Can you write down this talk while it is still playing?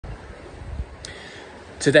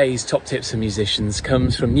Today's top tips for musicians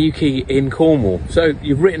comes from Newquay in Cornwall. So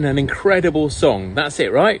you've written an incredible song, that's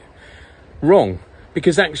it, right? Wrong,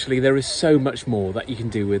 because actually there is so much more that you can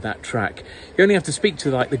do with that track. You only have to speak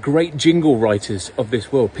to like the great jingle writers of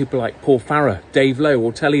this world. People like Paul Farrer, Dave Lowe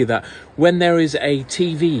will tell you that when there is a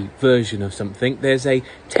TV version of something, there's a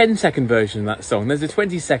 10-second version of that song, there's a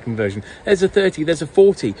 20-second version, there's a 30, there's a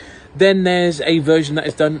 40, then there's a version that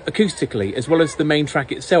is done acoustically as well as the main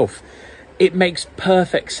track itself. It makes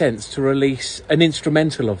perfect sense to release an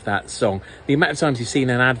instrumental of that song. The amount of times you've seen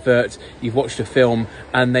an advert, you've watched a film,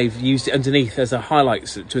 and they've used it underneath as a highlight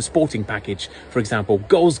to a sporting package, for example.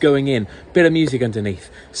 Goals going in, bit of music underneath.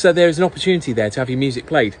 So there's an opportunity there to have your music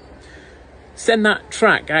played. Send that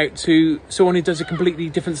track out to someone who does a completely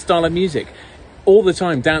different style of music. All the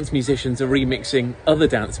time, dance musicians are remixing other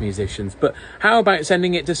dance musicians, but how about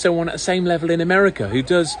sending it to someone at the same level in America who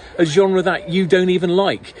does a genre that you don't even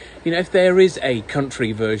like? You know, if there is a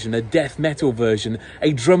country version, a death metal version,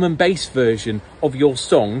 a drum and bass version of your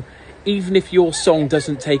song, even if your song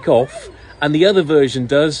doesn't take off and the other version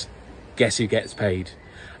does, guess who gets paid?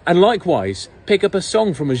 And likewise, pick up a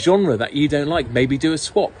song from a genre that you don't like, maybe do a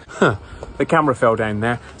swap. The camera fell down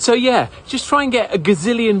there. So yeah, just try and get a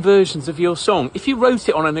gazillion versions of your song. If you wrote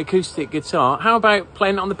it on an acoustic guitar, how about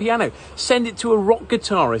playing it on the piano? Send it to a rock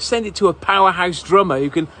guitarist, send it to a powerhouse drummer who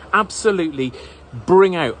can absolutely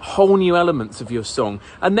bring out whole new elements of your song.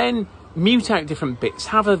 And then mute out different bits.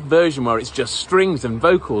 Have a version where it's just strings and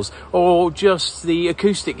vocals, or just the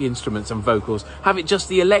acoustic instruments and vocals. Have it just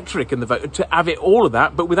the electric and the vocal, to have it all of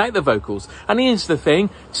that but without the vocals. And here's the thing,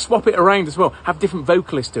 swap it around as well. Have different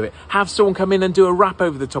vocalists do it. Have someone come in and do a rap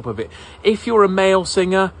over the top of it. If you're a male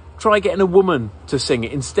singer, try getting a woman to sing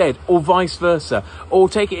it instead, or vice versa, or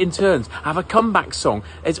take it in turns. Have a comeback song.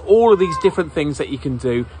 There's all of these different things that you can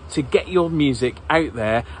do to get your music out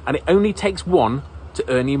there, and it only takes one to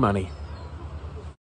earn you money.